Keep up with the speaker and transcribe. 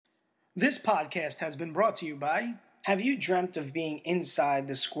This podcast has been brought to you by... Have you dreamt of being inside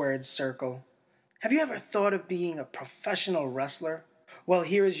the squared circle? Have you ever thought of being a professional wrestler? Well,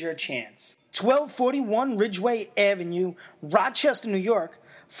 here is your chance. 1241 Ridgeway Avenue, Rochester, New York,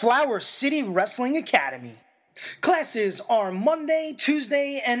 Flower City Wrestling Academy. Classes are Monday,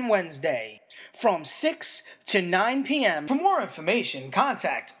 Tuesday, and Wednesday from 6 to 9 p.m. For more information,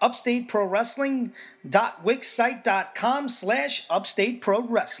 contact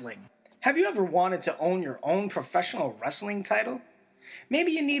upstateprowrestling.wixsite.com/upstateprowrestling. Have you ever wanted to own your own professional wrestling title?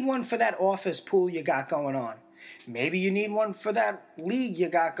 Maybe you need one for that office pool you got going on. Maybe you need one for that league you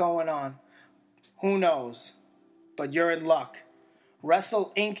got going on. Who knows? But you're in luck.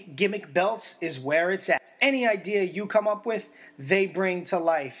 Wrestle Inc. Gimmick Belts is where it's at. Any idea you come up with, they bring to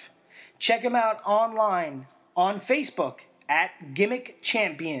life. Check them out online on Facebook at Gimmick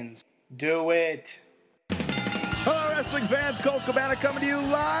Champions. Do it. Hello, wrestling fans. Colt Cabana coming to you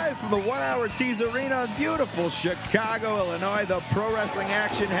live from the 1 Hour Tease Arena in beautiful Chicago, Illinois. The pro wrestling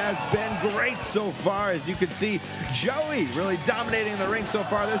action has been great so far. As you can see, Joey really dominating the ring so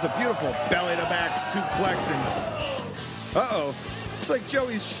far. There's a beautiful belly-to-back suplex. And uh-oh. Looks like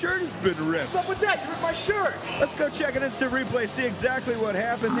Joey's shirt has been ripped. What's up with that? You ripped my shirt. Let's go check an instant replay, see exactly what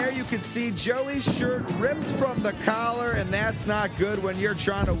happened. There you can see Joey's shirt ripped from the collar, and that's not good when you're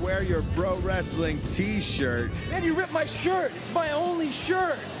trying to wear your pro wrestling t-shirt. Man, you ripped my shirt. It's my only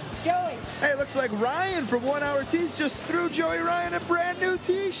shirt. Joey. Hey, looks like Ryan from 1 Hour Tees just threw Joey Ryan a brand new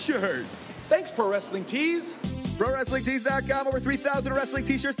t-shirt. Thanks, Pro Wrestling Tees. ProWrestlingTees.com. Over 3,000 wrestling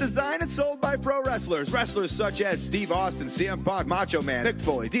t-shirts designed and sold by pro wrestlers. Wrestlers such as Steve Austin, CM Punk, Macho Man, Mick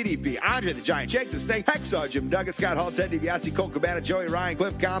Foley, DDP, Andre the Giant, Jake the Snake, Hacksaw Jim Duggan, Scott Hall, Ted DiBiase, Colt Cabana, Joey Ryan,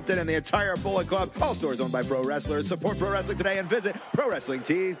 Cliff Compton, and the entire Bullet Club. All stores owned by pro wrestlers. Support pro wrestling today and visit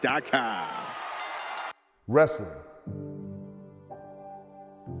ProWrestlingTees.com. Wrestling.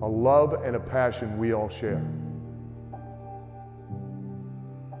 A love and a passion we all share.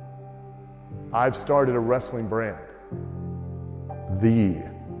 I've started a wrestling brand. The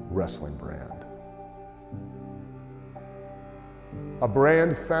wrestling brand. A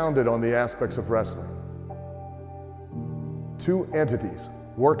brand founded on the aspects of wrestling. Two entities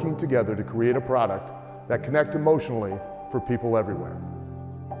working together to create a product that connect emotionally for people everywhere.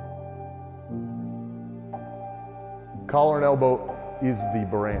 Collar and Elbow is the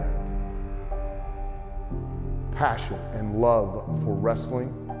brand. Passion and love for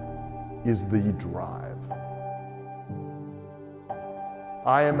wrestling is the drive.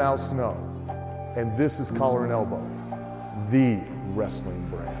 I am Al Snow, and this is Collar and Elbow, the wrestling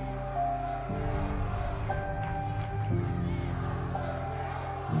brand.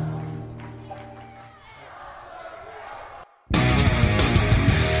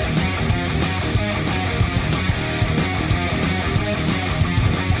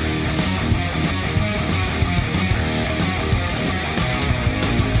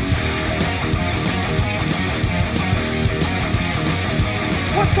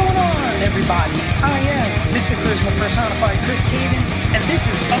 What's going on, everybody? I am Mr. Charisma Personified Chris Caden, and this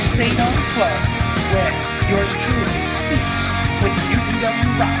is Upstate on the Club, where yours truly speaks with the UPW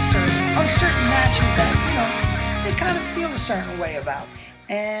roster on certain matches that, they kind of feel a certain way about.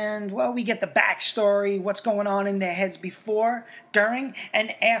 And, well, we get the backstory, what's going on in their heads before, during,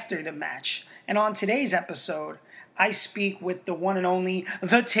 and after the match. And on today's episode, I speak with the one and only,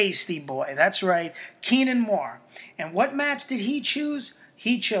 the Tasty Boy. That's right, Keenan Moore. And what match did he choose?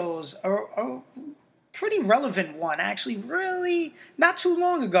 He chose a pretty relevant one, actually, really not too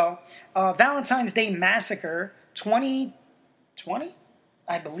long ago. Valentine's Day Massacre 2020,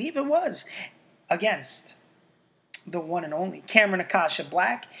 I believe it was, against the one and only Cameron Akasha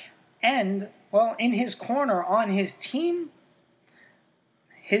Black. And, well, in his corner on his team,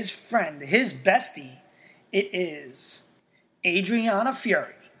 his friend, his bestie, it is Adriana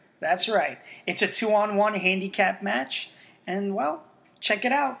Fury. That's right. It's a 2-on-1 handicap match. And, well, check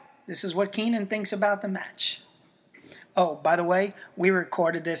it out. This is what Keenan thinks about the match. Oh, by the way, we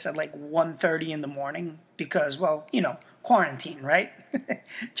recorded this at like 1:30 in the morning because, well, quarantine, right?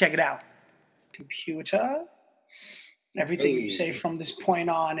 Check it out. Computer. Everything you say from this point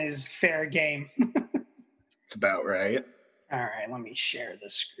on is fair game. It's about right. All right, let me share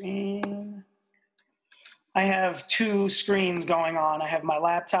the screen. I have two screens going on. I have my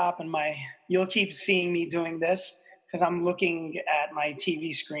laptop and you'll keep seeing me doing this because I'm looking at my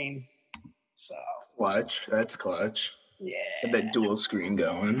TV screen. So Clutch. That's clutch. Yeah. Get that dual screen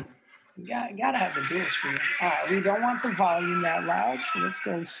going. You gotta have the dual screen. All right, we don't want the volume that loud, so let's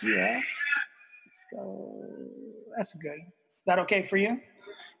go here. Let's go. That's good. Is that okay for you?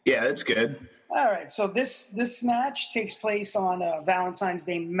 Yeah, it's good. All right, so this match takes place on Valentine's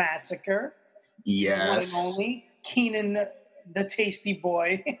Day Massacre. The one and Yes. only Keenan, the Tasty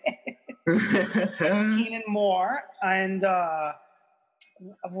Boy, Keenan Moore, and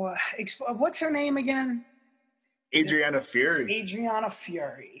what's her name again? Adriana Fury. Adriana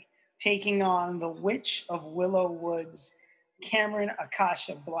Fury taking on the Witch of Willow Woods, Cameron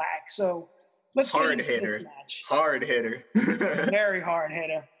Akasha Black. So let's Hard get into hitter. this match. Hard hitter. Very hard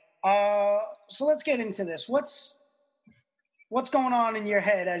hitter. So let's get into this. What's going on in your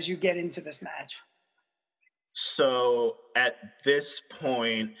head as you get into this match? So at this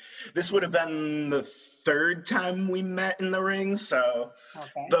point, this would have been the third time we met in the ring. So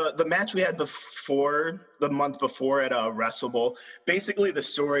Okay. the match we had the month before at WrestleBowl, basically the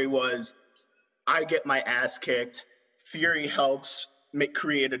story was I get my ass kicked, Fury helps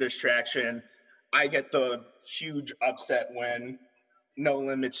create a distraction, I get the huge upset win, No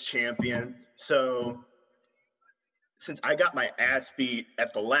Limits champion. So since I got my ass beat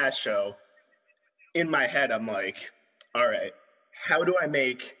at the last show, in my head, I'm like, all right, how do I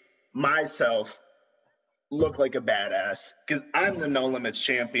make myself look like a badass? Because I'm the No Limits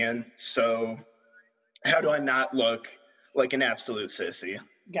champion, so how do I not look like an absolute sissy?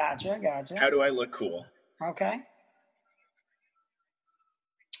 Gotcha. How do I look cool? Okay.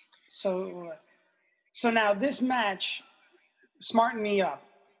 So now this match, smarten me up.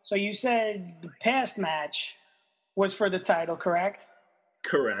 So you said the past match was for the title, correct?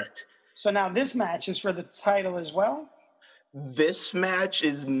 Correct. So now this match is for the title as well? This match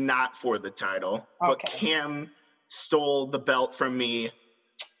is not for the title, but Okay. Cam stole the belt from me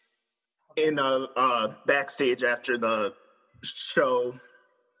in a backstage after the show,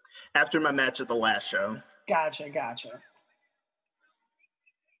 after my match at the last show. Gotcha.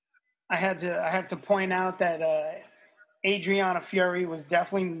 I have to point out that Adriana Fury was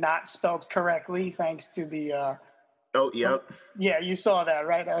definitely not spelled correctly, thanks to the. Oh, yep. Yeah, you saw that,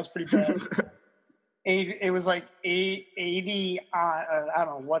 right? That was pretty bad. It was like 80. I don't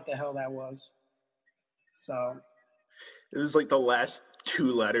know what the hell that was. So. It was like the last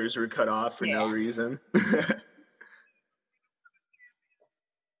two letters were cut off for no reason.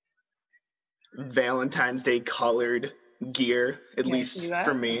 Valentine's Day colored gear, at least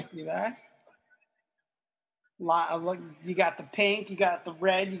for me. See that? You got the pink, you got the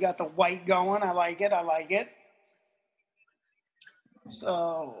red, you got the white going. I like it.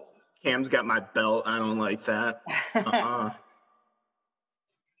 So Cam's got my belt. I don't like that.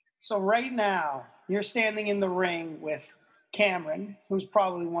 So right now, you're standing in the ring with Cameron, who's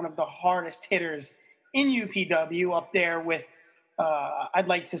probably one of the hardest hitters in UPW, up there with, I'd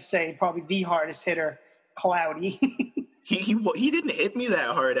like to say, probably the hardest hitter, Cloudy. He didn't hit me that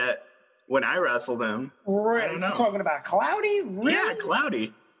hard when I wrestled him. Right. I don't know. You're talking about Cloudy? Really? Yeah,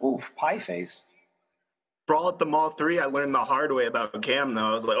 Cloudy. Oof, pie face. Brawl at the Mall 3, I learned the hard way about Cam, though.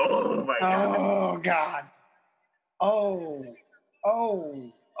 I was like, oh, my God. Oh, God.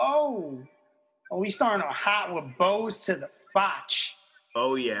 Oh, we starting off hot with bows to the fotch.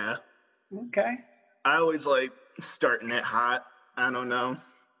 Oh, yeah. Okay. I always like starting it hot. I don't know.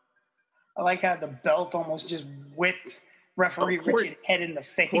 I like how the belt almost just whipped referee Richard Head in the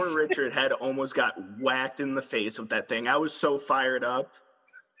face. Poor Richard Head almost got whacked in the face with that thing. I was so fired up.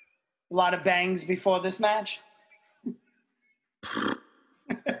 A lot of bangs before this match.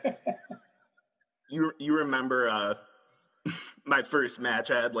 You remember my first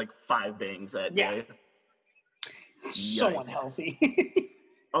match? I had like 5 bangs that day. So Yikes. unhealthy.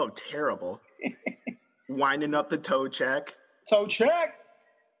 Oh, terrible. Winding up the toe check. Toe check.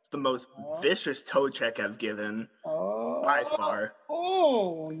 It's the most vicious toe check I've given by far.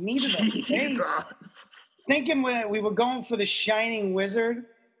 Oh, needed a face. Jesus. Thinking we were going for the Shining Wizard,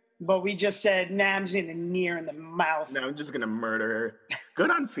 but we just said Nabs in the near in the mouth. No, I'm just going to murder her. Good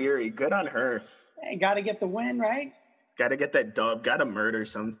on Fury. Good on her. Hey, got to get the win, right? Got to get that dub. Got to murder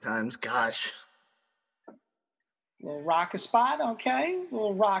sometimes. Gosh. Little rock a spot, okay.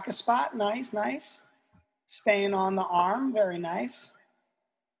 Little rock a spot, nice. Staying on the arm, very nice.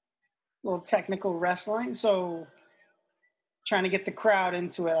 Little technical wrestling. So trying to get the crowd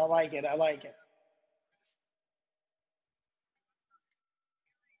into it. I like it.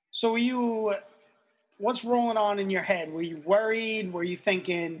 So what's rolling on in your head? Were you worried? Were you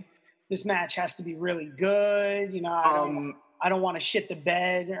thinking this match has to be really good? You know, I don't want to shit the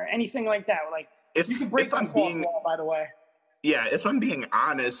bed or anything like that. Like, you can break the fourth wall, by the way. Yeah, if I'm being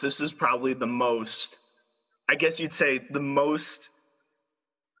honest, this is probably the most, I guess you'd say, the most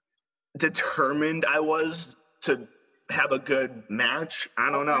determined I was to have a good match. I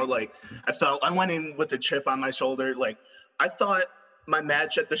don't know. Like, I went in with a chip on my shoulder. Like, I thought my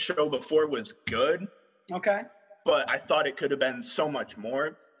match at the show before was good, Okay. but I thought it could have been so much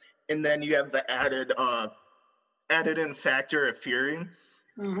more. And then you have the added in factor of Fury.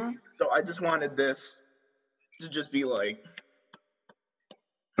 Mm-hmm. So I just wanted this to just be like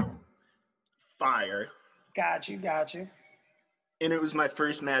fire. Got you. And it was my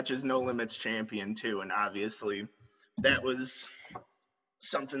first match as No Limits champion too, and obviously that was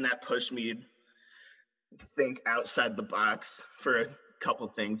something that pushed me to think outside the box for a couple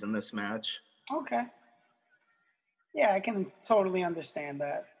things in this match. Okay. Yeah, I can totally understand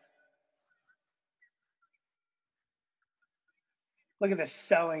that. Look at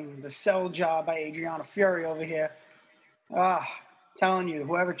the sell job by Adriana Fury over here. Telling you,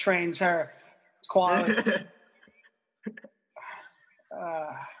 whoever trains her, it's quality.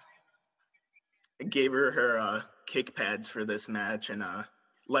 I gave her kick pads for this match and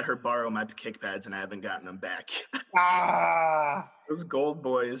let her borrow my kick pads, and I haven't gotten them back. Those gold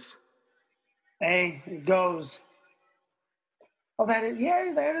boys. Hey, it goes. Oh, that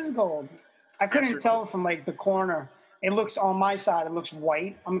is gold. I couldn't tell from like the corner. It looks on my side. It looks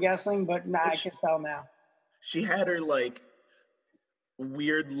white, I'm guessing, but I can tell now. She had her like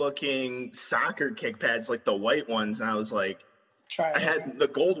weird looking soccer kick pads, like the white ones, and I was like, I had the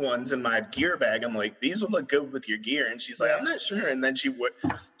gold ones in my gear bag. I'm like, these would look good with your gear, and she's like, I'm not sure. And then she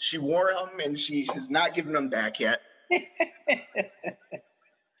wore them, and she has not given them back yet.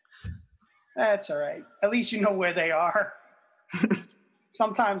 That's all right. At least you know where they are.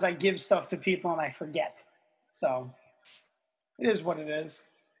 Sometimes I give stuff to people and I forget. So it is what it is.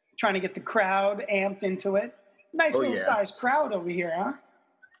 Trying to get the crowd amped into it. Nice little size crowd over here, huh?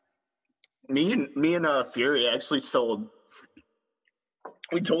 Me and Fury actually sold.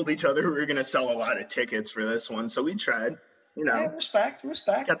 We told each other we were going to sell a lot of tickets for this one, so we tried. You know, respect.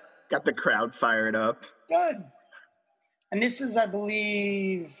 Got the crowd fired up. Good. And this is, I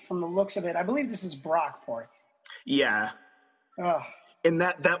believe, from the looks of it, I believe this is Brockport. Yeah. Ugh. And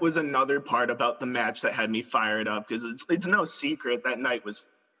that was another part about the match that had me fired up, because it's no secret that night was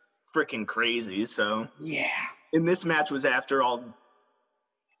freaking crazy. So yeah. And this match was after all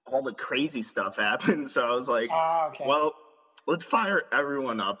the crazy stuff happened. So I was like, well, let's fire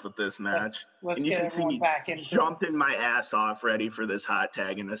everyone up with this match. Let's get everyone back into jumping my ass off ready for this hot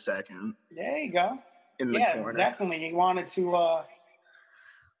tag in a second. There you go. In the corner. Definitely. He wanted to,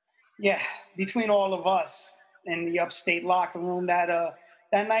 between all of us in the upstate locker room, that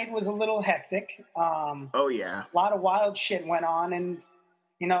night was a little hectic. A lot of wild shit went on, and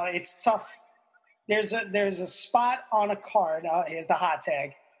you know, it's tough. There's a spot on a card. Here's the hot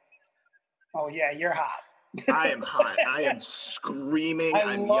tag. Oh yeah, you're hot. I am hot. I am screaming.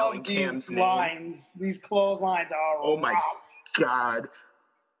 I'm yelling Cam's name. Lines, these clotheslines are oh my rough. God.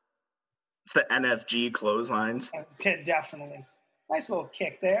 It's the NFG clotheslines. Definitely. Nice little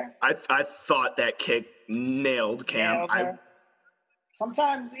kick there. I thought that kick nailed Cam.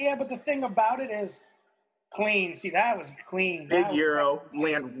 Sometimes, but the thing about it is clean. See, that was clean. Big Euro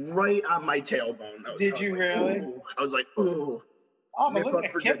land right on my tailbone. Did you really? Ooh. I was like, ooh. Oh, but look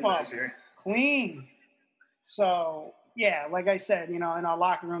at the kip up. Clean. So, yeah, like I said, you know, in our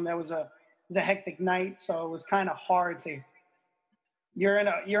locker room, it was a hectic night, so it was kind of hard to. You're in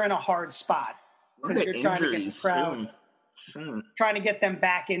a hard spot because you're trying to get the crowd, trying to get them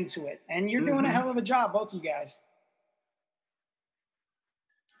back into it, and you're doing a hell of a job, both you guys.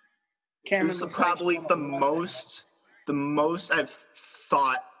 Cameron, it was probably the most I've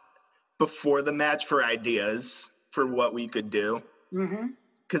thought before the match for ideas for what we could do,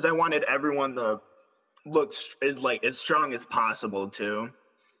 because I wanted everyone to look as strong as possible too.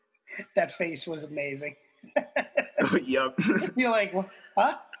 That face was amazing. Yep. You're like,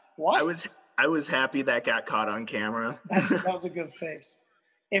 huh? What? I was happy that got caught on camera. That was a good face.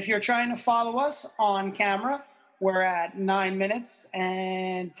 If you're trying to follow us on camera, we're at 9 minutes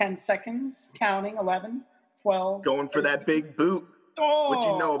and 10 seconds, counting 11, 12. Going for that big boot. What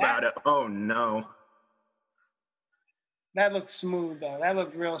you know about it? Oh no. That looked smooth though. That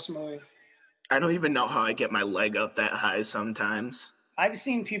looked real smooth. I don't even know how I get my leg up that high sometimes. I've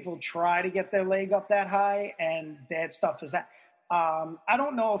seen people try to get their leg up that high, and bad stuff is that. I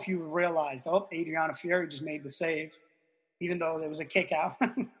don't know if you realized, Adriana Fury just made the save, even though there was a kick out.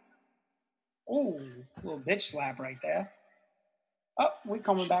 Oh, little bitch slap right there. Oh, we're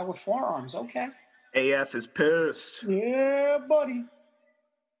coming back with forearms. Okay. AF is pissed. Yeah, buddy.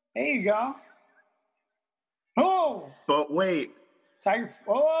 There you go. Oh. But wait. Tiger.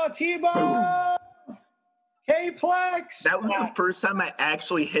 Oh, T-Bone. K-Plex. That was the first time I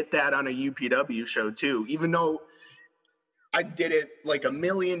actually hit that on a UPW show, too. Even though I did it like a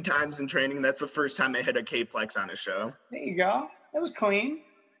million times in training, that's the first time I hit a K-Plex on a show. There you go. It was clean.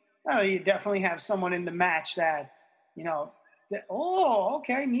 Oh, you definitely have someone in the match that,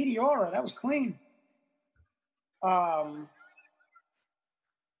 okay, Meteora, that was clean.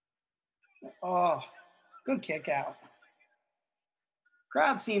 Good kick out.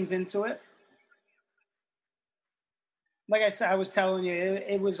 Crowd seems into it. Like I said, I was telling you,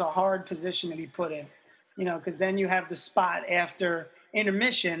 it was a hard position to be put in, because then you have the spot after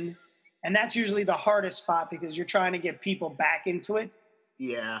intermission, and that's usually the hardest spot because you're trying to get people back into it.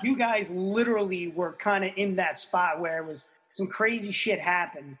 Yeah. You guys literally were kind of in that spot where it was some crazy shit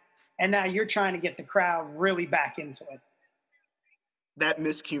happened, and now you're trying to get the crowd really back into it. That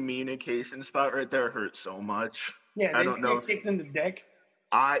miscommunication spot right there hurt so much. Yeah, I don't know if kicked in the dick.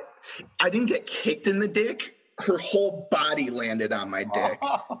 I didn't get kicked in the dick. Her whole body landed on my dick.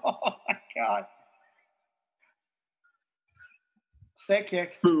 Oh my God. Sick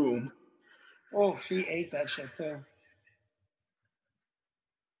kick. Boom. Oh, she ate that shit too.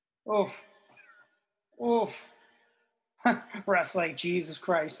 Oof. Oof. Rest like, Jesus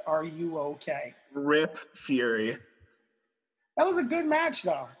Christ, are you okay? Rip Fury. That was a good match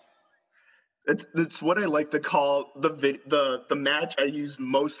though. It's what I like to call the match I use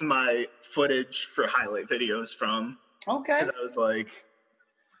most of my footage for highlight videos from. Okay. Because I was like,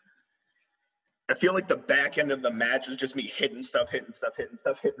 I feel like the back end of the match was just me hitting stuff,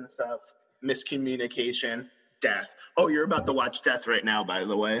 miscommunication, death. Oh, you're about to watch death right now, by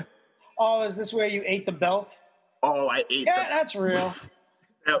the way. Oh, is this where you ate the belt? Oh, I ate Yeah, that's real.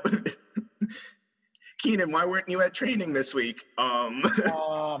 Keenan, why weren't you at training this week?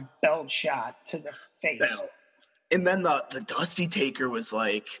 Belt shot to the face. Belt. And then the Dusty Taker was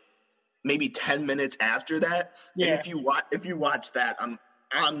like maybe 10 minutes after that. Yeah. And if you watch that, I'm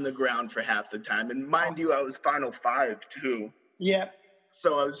on the ground for half the time. And mind you, I was Final 5 too. Yeah.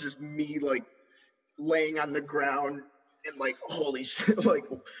 So I was just me like laying on the ground and like, holy shit. Like,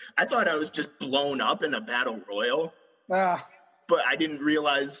 I thought I was just blown up in a battle royal. But I didn't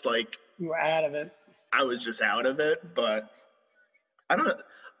realize like you were out of it. I was just out of it, but I don't know.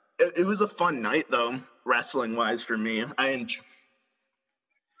 It was a fun night, though, wrestling-wise for me. Well,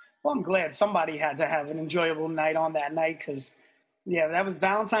 I'm glad somebody had to have an enjoyable night on that night because, yeah, that was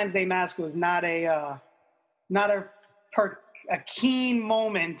Valentine's Day Mask was not a keen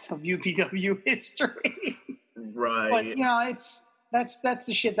moment of UPW history. Right. But that's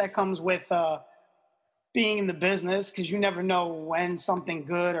the shit that comes with being in the business because you never know when something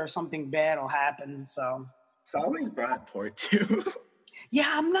good or something bad will happen. So it's always Brockport too. Yeah,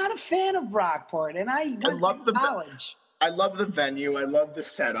 I'm not a fan of Brockport, and I love the college. I love the venue. I love the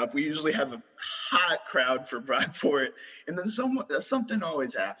setup. We usually have a hot crowd for Brockport, and then something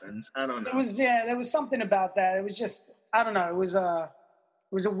always happens. I don't know. There was something about that. It was just I don't know. It was a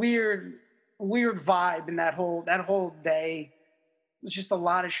weird vibe in that whole day. It was just a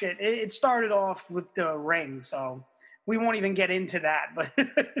lot of shit. It started off with the ring, so we won't even get into that. But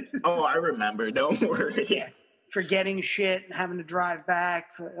oh, I remember. Don't worry. Yeah, forgetting shit and having to drive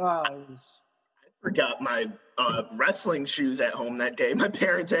back. I forgot my wrestling shoes at home that day. My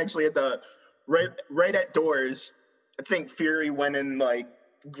parents actually had right at doors. I think Fury went and like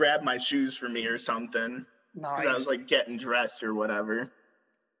grabbed my shoes for me or something because I was like getting dressed or whatever.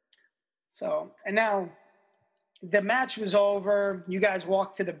 So, and now the match was over. You guys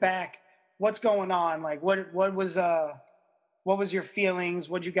walked to the back. What's going on? Like, what was your feelings?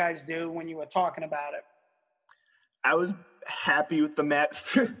 What'd you guys do when you were talking about it? I was happy with the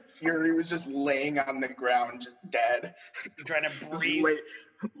match. Fury was just laying on the ground, just dead. Trying to breathe.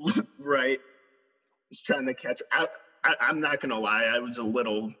 Right. Just trying to catch. I'm not going to lie. I was a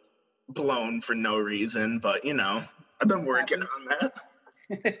little blown for no reason, but, I've been working on that.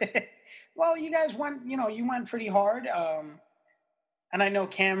 Well, you guys went, you went pretty hard. And I know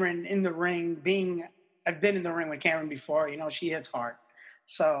Cameron in the ring I've been in the ring with Cameron before, she hits hard.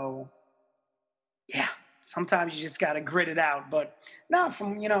 So, yeah, sometimes you just got to grit it out. But no,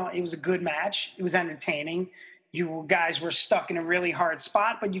 it was a good match. It was entertaining. You guys were stuck in a really hard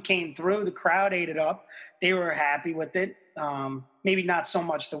spot, but you came through. The crowd ate it up. They were happy with it. Maybe not so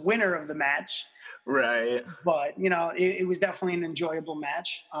much the winner of the match. Right. But, it was definitely an enjoyable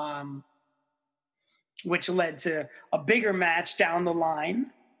match. Which led to a bigger match down the line.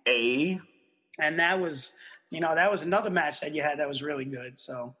 And that was another match that you had that was really good.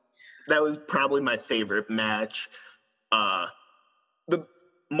 So that was probably my favorite match. The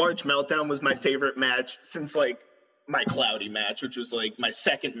March Meltdown was my favorite match since like my Cloudy match, which was like my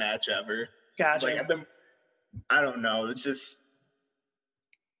second match ever. Gotcha. It's like I don't know. It's just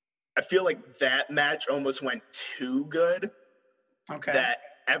I feel like that match almost went too good. Okay. That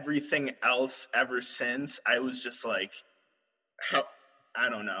everything else ever since, I was just like, how, I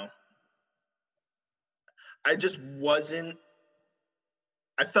don't know. I just wasn't.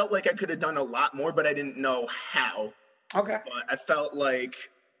 I felt like I could have done a lot more, but I didn't know how. Okay. But I felt like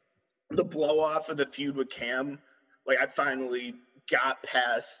the blow off of the feud with Cam, like I finally got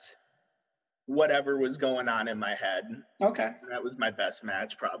past whatever was going on in my head. Okay. That was my best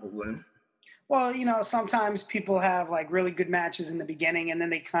match, probably. Well, sometimes people have like really good matches in the beginning and then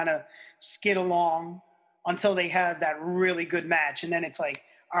they kind of skid along until they have that really good match. And then it's like,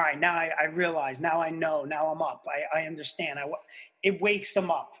 all right, now I realize, now I know, now I'm up. I understand. It wakes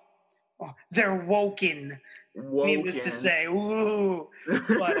them up. Oh, they're woken, needless to say. Ooh.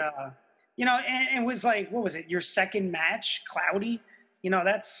 But, and it was like, what was it? Your second match, Cloudy?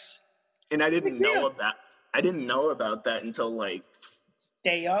 That's. And I didn't know about that until like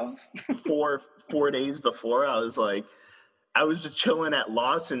day of 4 days before. I was just chilling at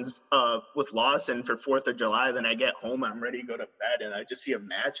Lawson's with Lawson for 4th of July. Then I get home, I'm ready to go to bed, and I just see a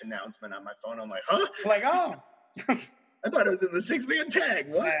match announcement on my phone. I'm like, huh? Like, oh. I thought it was in the 6-man tag.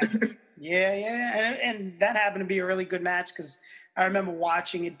 What? Yeah. And that happened to be a really good match because I remember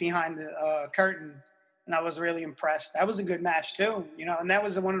watching it behind the curtain, and I was really impressed. That was a good match too, and that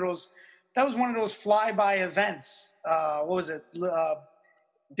was one of those flyby events. What was it?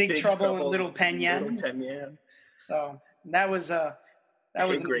 Big Trouble in Little Penyan. So that was an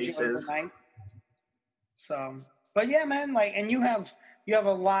enjoyable night. So, but yeah, man, and you have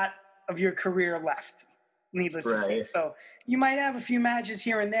a lot of your career left, needless to say. So you might have a few matches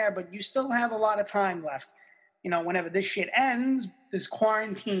here and there, but you still have a lot of time left. Whenever this shit ends, this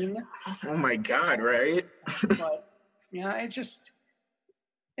quarantine. Oh my God, right? But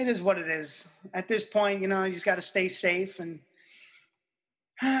it is what it is. At this point, you just got to stay safe and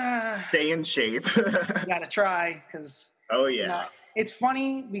stay in shape. You got to try because. Oh yeah. It's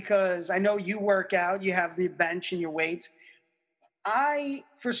funny because I know you work out. You have the bench and your weights.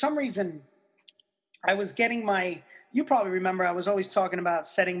 For some reason, I was getting you probably remember I was always talking about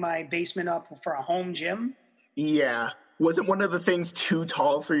setting my basement up for a home gym. Yeah. Wasn't one of the things too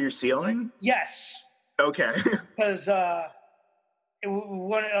tall for your ceiling? Yes. Okay. Because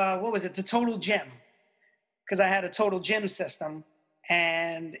what was it? The Total Gym. Because I had a Total Gym system,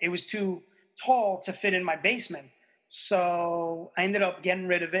 and it was too tall to fit in my basement. So I ended up getting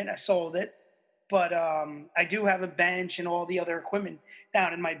rid of it. I sold it. But I do have a bench and all the other equipment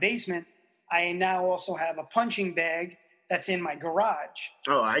down in my basement. I now also have a punching bag that's in my garage.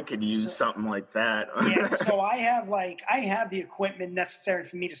 Oh, I could use something like that. Yeah, so I have the equipment necessary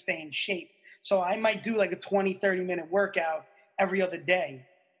for me to stay in shape. So I might do like a 20, 30-minute workout every other day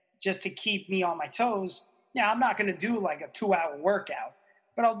just to keep me on my toes. Now, I'm not going to do like a 2-hour workout,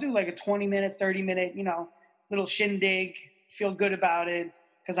 but I'll do like a 20-minute, 30-minute, little shindig, feel good about it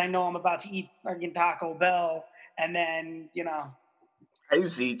because I know I'm about to eat fucking Taco Bell and then, I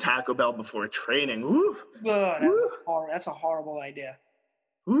used to eat Taco Bell before training. Woo. That's a horrible idea.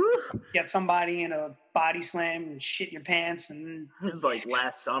 Woo. Get somebody in a body slam and shit in your pants. And it was like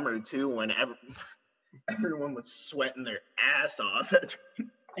last summer, too, when everyone was sweating their ass off.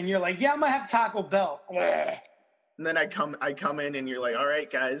 And you're like, yeah, I'm going to have Taco Bell. And then I come in and you're like, all right,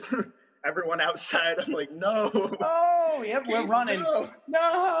 guys, everyone outside. I'm like, no. Oh, yep, we're running.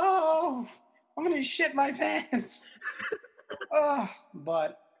 No, I'm going to shit my pants.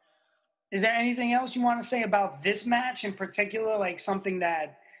 But is there anything else you want to say about this match in particular? Like something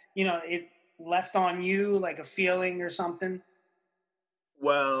that, it left on you, like a feeling or something?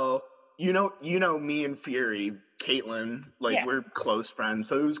 Well, me and Fury, Caitlin, we're close friends.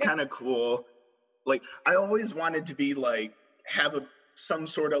 So it was kind of cool. Like, I always wanted to be like, have some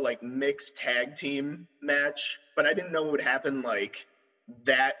sort of like mixed tag team match, but I didn't know it would happen like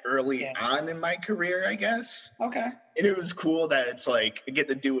that early on in my career, I guess. Okay. And it was cool that it's like I get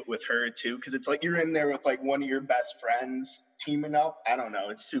to do it with her too, because it's like you're in there with like one of your best friends teaming up. I don't know,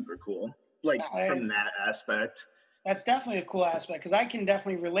 it's super cool. Like from that aspect. That's definitely a cool aspect because I can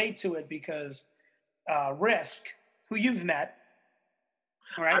definitely relate to it because Risk, who you've met,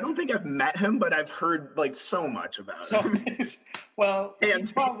 right? I don't think I've met him, but I've heard like so much about him. Well,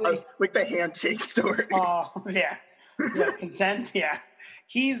 probably like the handshake story. Oh yeah, consent. Yeah,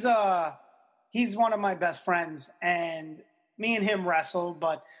 he's one of my best friends, and me and him wrestled,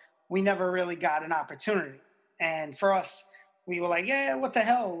 but we never really got an opportunity. And for us, we were like, yeah, what the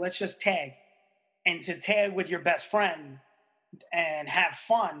hell? Let's just tag. And to tag with your best friend and have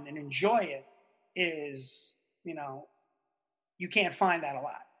fun and enjoy it is, you can't find that a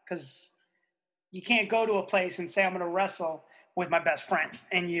lot because you can't go to a place and say, I'm going to wrestle with my best friend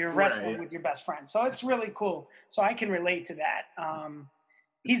and you're wrestling with your best friend. So it's really cool. So I can relate to that.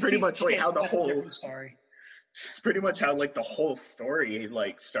 He's pretty much like how the whole story. It's pretty much how like the whole story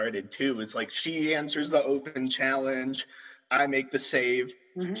like started too. It's like she answers the open challenge, I make the save,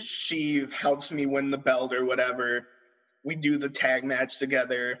 she helps me win the belt or whatever. We do the tag match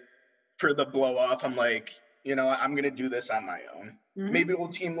together for the blow off. I'm like, you know, I'm gonna do this on my own. Maybe we'll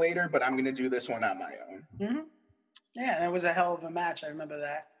team later, but I'm gonna do this one on my own. Yeah, that was a hell of a match. I remember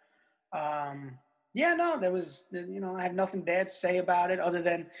that. Yeah, no, there was, you know, I have nothing bad to say about it other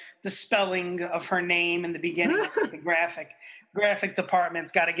than the spelling of her name in the beginning. The graphic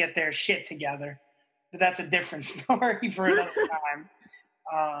department's got to get their shit together. But that's a different story for another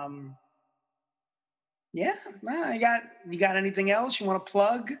time. Yeah, no, you got anything else you want to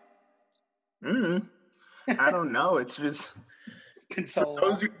plug? I don't know. It's just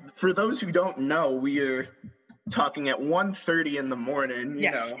for those who don't know, we are talking at 1:30 in the morning.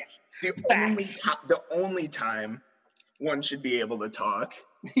 You know. The only time one should be able to talk.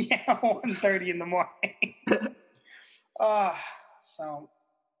 Yeah, 1:30 in the morning. So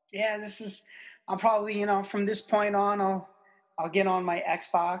yeah, I'll probably, you know, from this point on, I'll get on my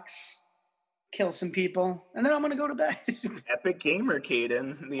Xbox, kill some people, and then I'm gonna go to bed. Epic Gamer,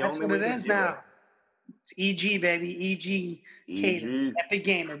 Caden. That's what it is now. It's EG, baby. EG, Caden. Epic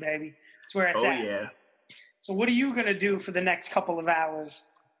Gamer, baby. That's where it's at. Oh yeah. So what are you gonna do for the next couple of hours?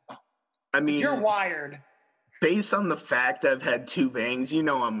 I mean, you're wired. Based on the fact I've had 2 bangs, you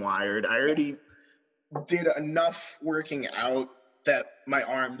know I'm wired. I already did enough working out that my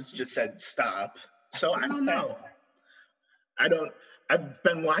arms just said stop. So I don't know. I've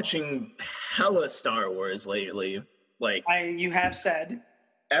been watching hella Star Wars lately. Like you have said.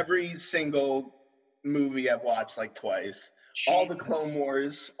 Every single movie I've watched like twice. Jeez. All the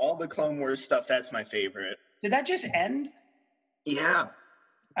Clone Wars stuff, that's my favorite. Did that just end? Yeah.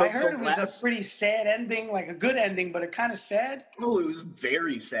 I heard it was a pretty sad ending, like a good ending, but it kind of sad. Oh, it was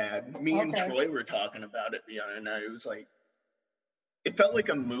very sad. Me and Troy were talking about it the other night. It was like, it felt like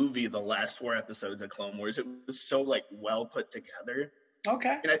a movie, the last 4 episodes of Clone Wars. It was so, like, well put together.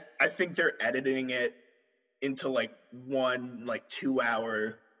 Okay. And I think they're editing it into, like, one, like,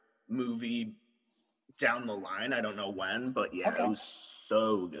 2-hour movie down the line. I don't know when, but, yeah, It was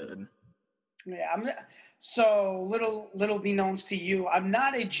so good. Yeah, So, little be known to you, I'm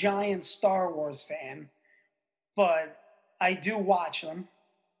not a giant Star Wars fan, but I do watch them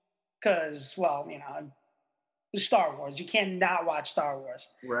because, well, you know, Star Wars. You can't not watch Star Wars.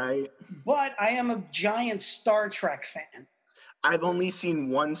 Right. But I am a giant Star Trek fan. I've only seen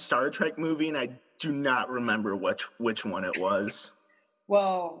one Star Trek movie, and I do not remember which one it was.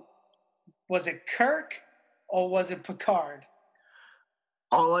 Well, was it Kirk or was it Picard?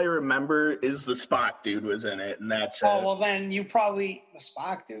 All I remember is the Spock dude was in it, and that's it. Oh, well, then the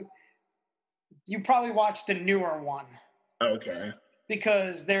Spock dude, you probably watched the newer one. Okay.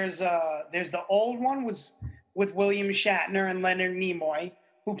 Because there's the old one was with William Shatner and Leonard Nimoy,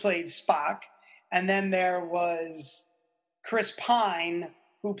 who played Spock. And then there was Chris Pine,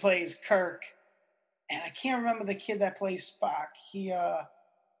 who plays Kirk. And I can't remember the kid that plays Spock.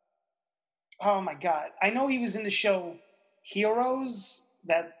 Oh my God. I know he was in the show Heroes,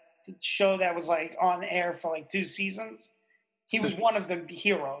 that show that was like on air for like 2 seasons. He was one of the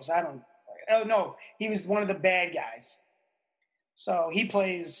heroes. He was one of the bad guys. So he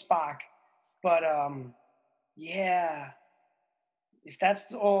plays Spock. But yeah, if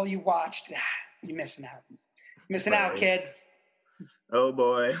that's all you watched, you're missing out. Missing out, kid. Oh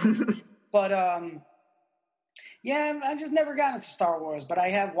boy. But yeah, I just never got into Star Wars, but I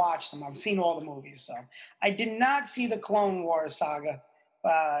have watched them. I've seen all the movies. So I did not see the Clone Wars saga,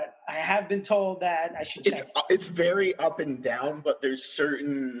 but I have been told that I should check. It's very up and down, but there's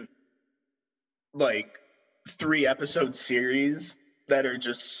certain like 3-episode series that are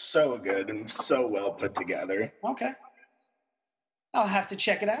just so good and so well put together. Okay. I'll have to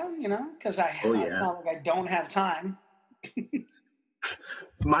check it out, you know, because it's not like I don't have time.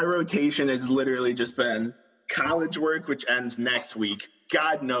 My rotation has literally just been college work, which ends next week.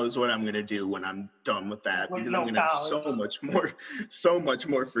 God knows what I'm going to do when I'm done with that, because I'm going to have so much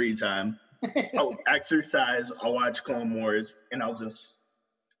more free time. I'll exercise, I'll watch Clone Wars, and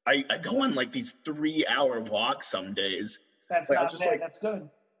I go on like these 3-hour walks some days. That's like, not bad. That's good.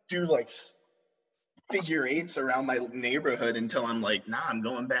 Do like figure 8s around my neighborhood until I'm like, nah, I'm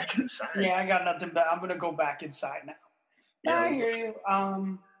going back inside. Yeah, I got nothing but I'm going to go back inside now. Yeah. I hear you.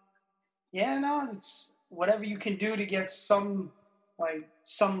 Yeah, no, it's whatever you can do to get some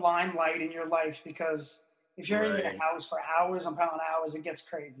limelight in your life, because if you're in your house for hours upon hours, it gets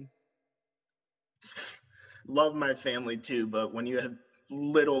crazy. Love my family too, but when you have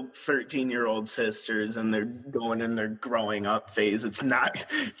little 13-year-old sisters, and they're going in their growing up phase. It's not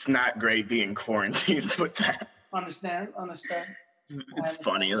great being quarantined with that. Understand. It's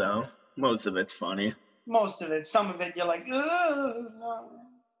funny though. Most of it's funny. Most of it. Some of it, you're like, ugh, no.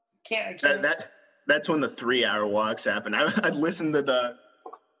 I can't. That's when the 3-hour walks happen. I listened to the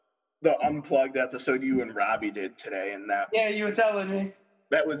Unplugged episode you and Robbie did today, and that. Yeah, you were telling me.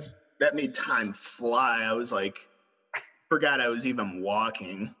 That made time fly. I was like, forgot I was even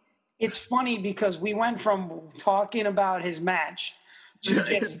walking. It's funny because we went from talking about his match to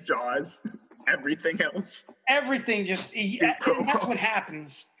his Jaws, everything else. Everything just that's what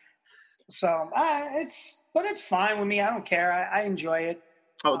happens. So it's fine with me. I don't care. I enjoy it.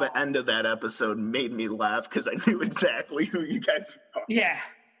 Oh, the end of that episode made me laugh because I knew exactly who you guys were talking about.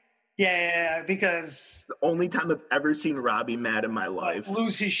 Yeah, because... The only time I've ever seen Robbie mad in my life.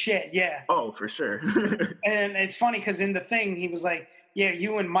 Lose his shit, yeah. Oh, for sure. And it's funny because in the thing, he was like, yeah,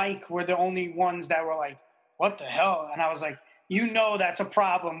 you and Mike were the only ones that were like, what the hell? And I was like, that's a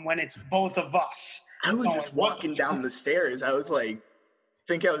problem when it's both of us. I was just walking down the stairs. I was like,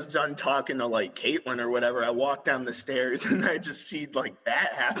 think I was done talking to like Caitlin or whatever. I walked down the stairs and I just see like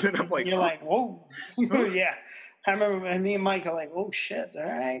that happen. I'm like, you're like, whoa. Yeah. I remember me and Mike are like, oh shit, all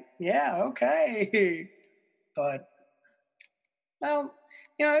right. Yeah, okay. But well,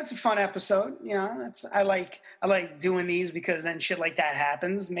 it's a fun episode. I like doing these because then shit like that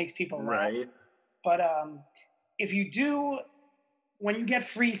happens, makes people laugh. Right. But if you do, when you get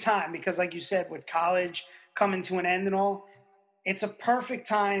free time, because like you said, with college coming to an end and all, it's a perfect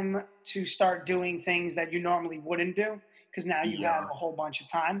time to start doing things that you normally wouldn't do because now you have a whole bunch of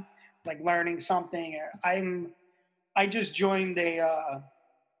time, like learning something. I just joined I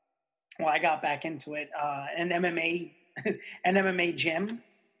got back into it, an MMA gym.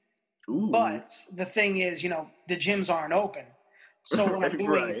 Ooh. But the thing is, the gyms aren't open. So what I'm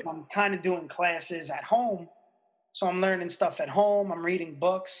doing, I'm kind of doing classes at home. So I'm learning stuff at home. I'm reading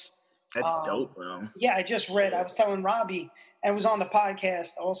books. That's dope, bro. Yeah, I just read, I was telling Robbie, and it was on the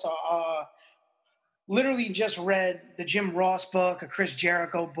podcast also, literally just read the Jim Ross book, a Chris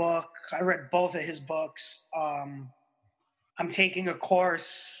Jericho book. I read both of his books. I'm taking a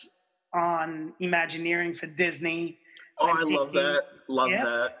course on Imagineering for Disney. I love that. Love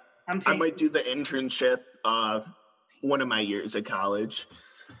that. I might do the internship one of my years at college.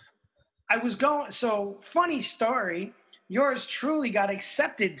 So funny story, yours truly got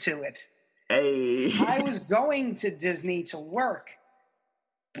accepted to it. Hey. I was going to Disney to work,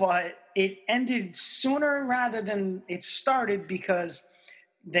 but it ended sooner rather than it started because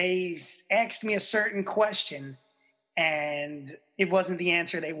they asked me a certain question and it wasn't the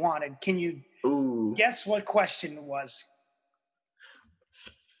answer they wanted. Can you guess what question it was?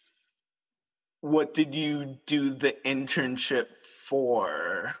 What did you do the internship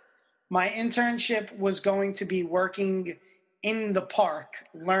for? My internship was going to be working in the park,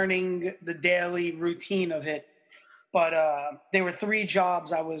 learning the daily routine of it. But there were 3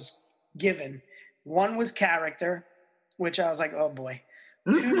 jobs I was given. One was character, which I was like, oh boy.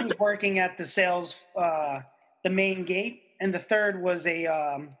 2 was working at the sales, the main gate. And the third was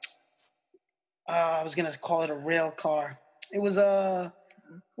I was going to call it a rail car. It was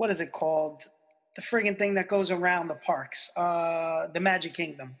what is it called? The friggin' thing that goes around the parks. The Magic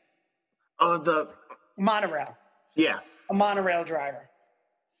Kingdom. Oh, the monorail. Yeah. A monorail driver.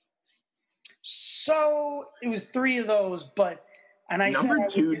 So it was 3 of those, and I Number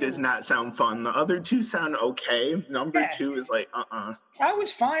 2 does not sound fun. The other 2 sound okay. Number 2 is like, I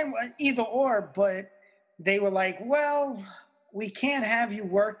was fine with either or, but they were like, well, we can't have you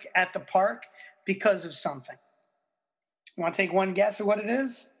work at the park because of something. Want to take one guess at what it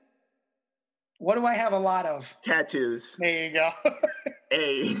is? What do I have a lot of? Tattoos. There you go.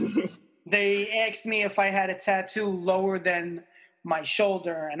 Hey. They asked me if I had a tattoo lower than my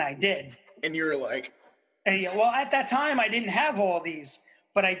shoulder, and I did. And you were like... Well, at that time, I didn't have all these,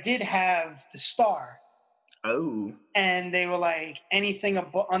 but I did have the star. Oh. And they were like, anything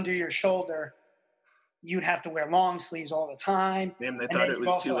under your shoulder, you'd have to wear long sleeves all the time. Damn, they thought it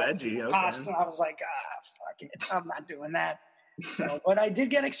was too edgy. Okay. Costume. I was like, fuck it. I'm not doing that. So, but I did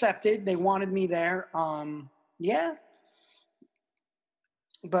get accepted. They wanted me there. Yeah.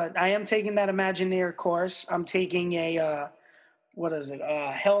 But I am taking that Imagineer course. I'm taking a,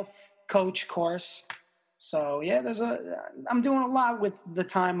 health coach course. So, yeah, I'm doing a lot with the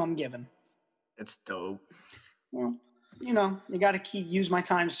time I'm given. It's dope. Well, you got to use my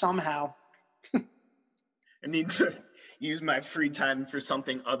time somehow. I need to use my free time for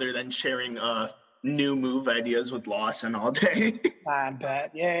something other than sharing new move ideas with Lawson all day. I bet.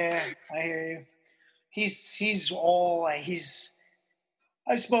 Yeah, I hear you. He's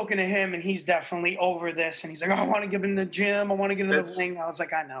I've spoken to him, and he's definitely over this. And he's like, oh, I want to get in the gym. I want to get in the ring. I was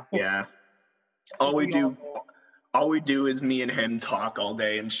like, I know. Yeah. All we do is me and him talk all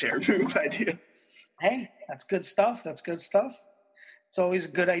day and share move ideas. Hey, that's good stuff. That's good stuff. It's always a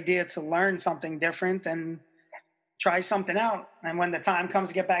good idea to learn something different and try something out. And when the time comes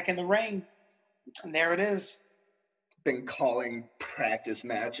to get back in the ring, and there it is. Been calling practice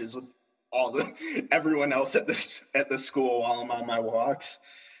matches with everyone else at the school while I'm on my walks.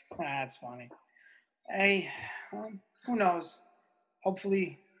 That's funny. Hey, who knows?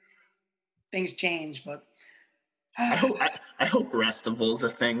 Hopefully things change, but I hope Restival's a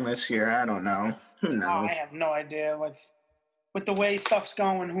thing this year. I don't know. Who knows? I have no idea with the way stuff's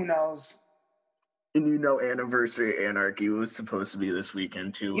going. Who knows? And Anniversary Anarchy was supposed to be this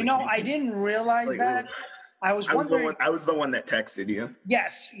weekend too. I didn't realize that. I was wondering. I was the one that texted you.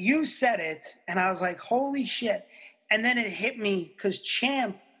 Yes, you said it, and I was like, holy shit. And then it hit me because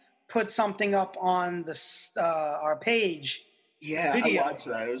Champ put something up on our page. Yeah, video. I watched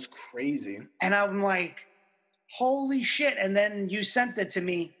that. It was crazy. And I'm like, holy shit. And then you sent it to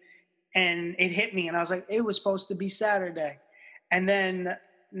me, and it hit me, and I was like, it was supposed to be Saturday. And then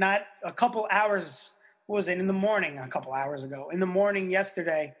not a couple hours, what was it, in the morning, a couple hours ago. In the morning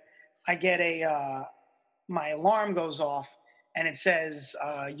yesterday, I get my alarm goes off, and it says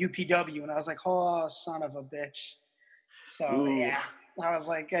UPW, and I was like, oh, son of a bitch. So, ooh. Yeah, I was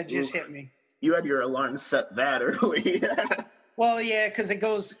like, it just hit me. You had your alarm set that early. Well, yeah, because it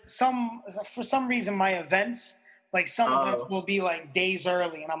goes for some reason, my events, like some events will be like days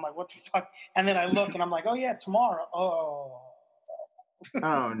early, and I'm like, what the fuck? And then I look, and I'm like, oh, yeah, tomorrow. Oh.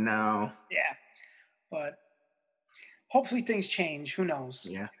 Oh, no. Yeah, but hopefully things change. Who knows?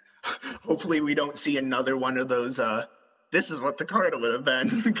 Yeah. Hopefully we don't see another one of those, this is what the card would have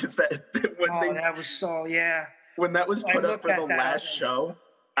been. Because that was so, yeah. When that was put up for the last show,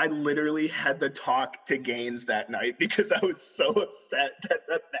 I literally had to talk to Gaines that night because I was so upset that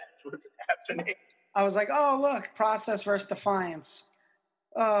match was happening. I was like, oh, look, Process versus Defiance.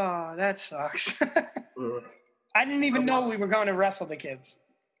 Oh, that sucks. I didn't even know we were going to wrestle the kids.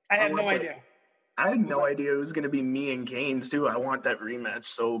 I had no idea. I had no idea it was going to be me and Gaines, too. I want that rematch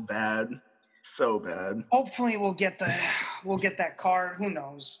so bad. So bad. Hopefully we'll get that card. Who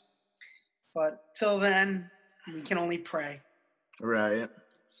knows? But till then, we can only pray. Right.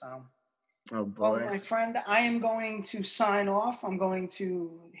 So. Oh, boy. Well, my friend, I am going to sign off. I'm going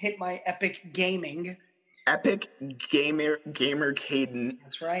to hit my Epic Gaming. Epic Gamer Caden.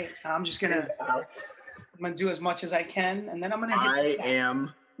 That's right. I'm just going to do as much as I can, and then I'm going to hit I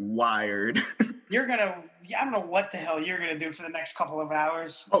am wired. You're going to, I don't know what the hell you're going to do for the next couple of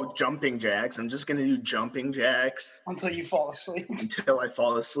hours. Oh, jumping jacks. I'm just going to do jumping jacks. Until you fall asleep. Until I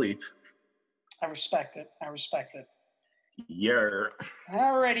fall asleep. I respect it. Yeah.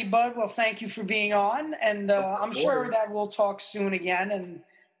 Alrighty, bud. Well, thank you for being on, and I'm sure that we'll talk soon again, and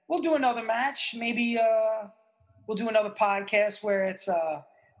we'll do another match. Maybe we'll do another podcast where it's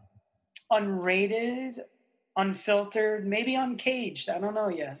unrated, unfiltered, maybe uncaged. I don't know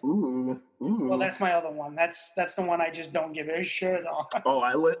yet. Ooh. Well, that's my other one. That's the one I just don't give a shit on. Oh,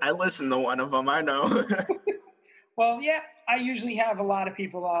 I listen to one of them. I know. Well, yeah, I usually have a lot of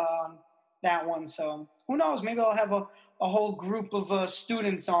people on that one, so who knows? Maybe I'll have a whole group of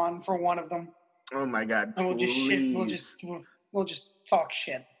students on for one of them. Oh my God! And we'll just talk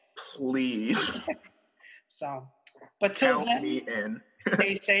shit. Please. So, but till count then, me in.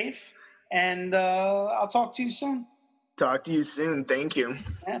 Stay safe, and I'll talk to you soon. Talk to you soon. Thank you.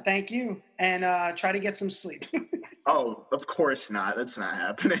 Yeah, thank you, and try to get some sleep. Oh, of course not. That's not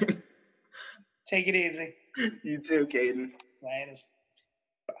happening. Take it easy. You too, Caden. Laters.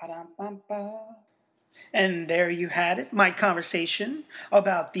 And there you had it, my conversation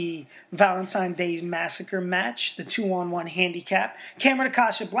about the Valentine's Day Massacre match, the 2-on-1 handicap. Cameron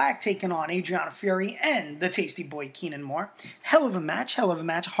Akasha Black taking on Adriana Fury and the Tasty Boy Keenan Moore. Hell of a match,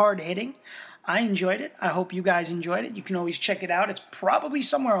 hard hitting. I enjoyed it. I hope you guys enjoyed it. You can always check it out. It's probably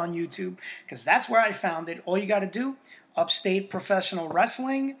somewhere on YouTube because that's where I found it. All you got to do, Upstate Professional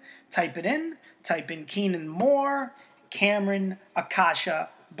Wrestling, type in Keenan Moore, Cameron Akasha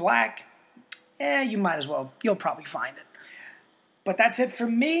Black. You might as well. You'll probably find it. But that's it for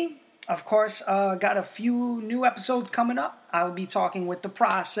me. Of course, got a few new episodes coming up. I'll be talking with The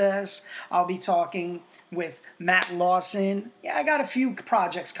Process. I'll be talking with Matt Lawson. Yeah, I got a few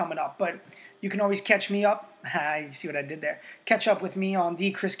projects coming up, but you can always catch me up. You see what I did there? Catch up with me on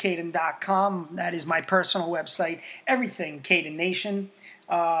thechriscaden.com. That is my personal website. Everything Caden Nation.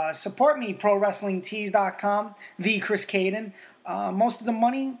 Support me, ProWrestlingTees.com, The Chris Caden. Most of the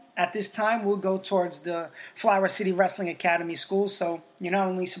money at this time will go towards the Flower City Wrestling Academy school. So you're not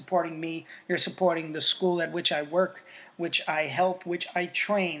only supporting me, you're supporting the school at which I work, which I help, which I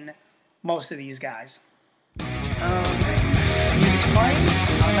train most of these guys. Music's playing.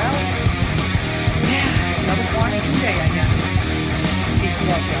 I'm out. Yeah, another quarantine day, I guess. Peace and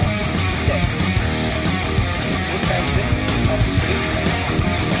love, y'all.